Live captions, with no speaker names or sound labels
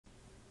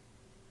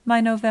My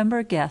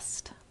November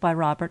Guest by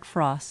Robert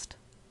Frost.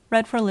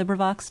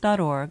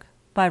 LibriVox.org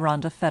by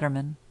Rhonda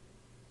Fetterman.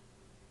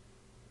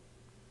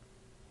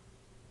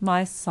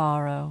 My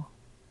sorrow,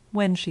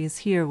 when she's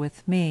here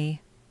with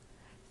me,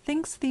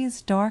 thinks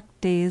these dark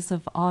days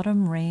of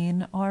autumn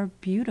rain are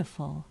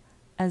beautiful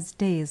as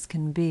days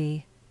can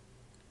be.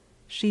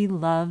 She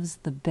loves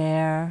the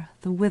bare,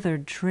 the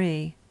withered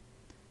tree.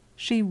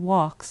 She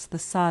walks the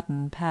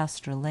sodden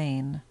pasture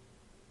lane.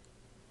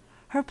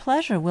 Her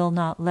pleasure will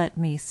not let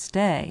me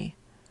stay.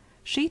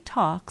 She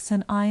talks,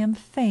 and I am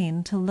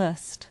fain to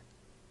list.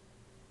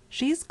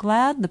 She's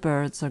glad the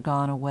birds are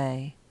gone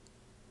away.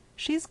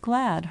 She's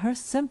glad her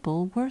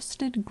simple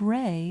worsted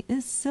gray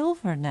Is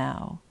silver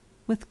now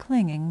with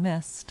clinging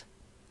mist.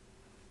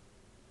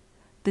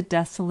 The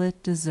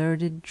desolate,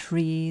 deserted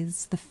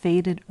trees, The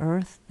faded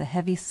earth, the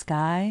heavy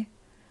sky,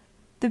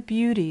 The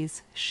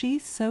beauties she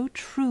so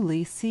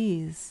truly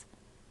sees,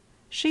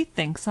 She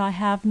thinks I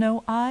have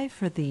no eye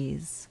for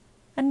these,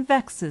 And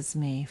vexes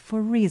me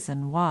for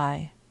reason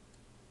why.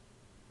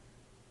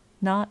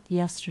 Not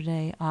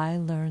yesterday I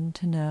learned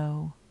to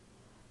know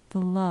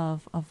The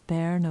love of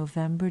bare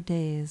November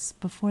days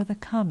Before the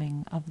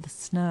coming of the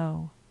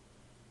snow,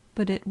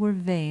 But it were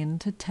vain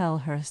to tell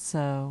her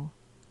so,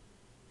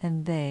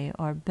 And they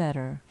are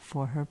better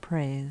for her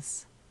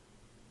praise.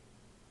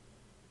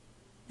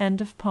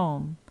 End of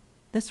poem.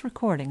 This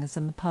recording is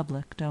in the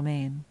public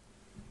domain.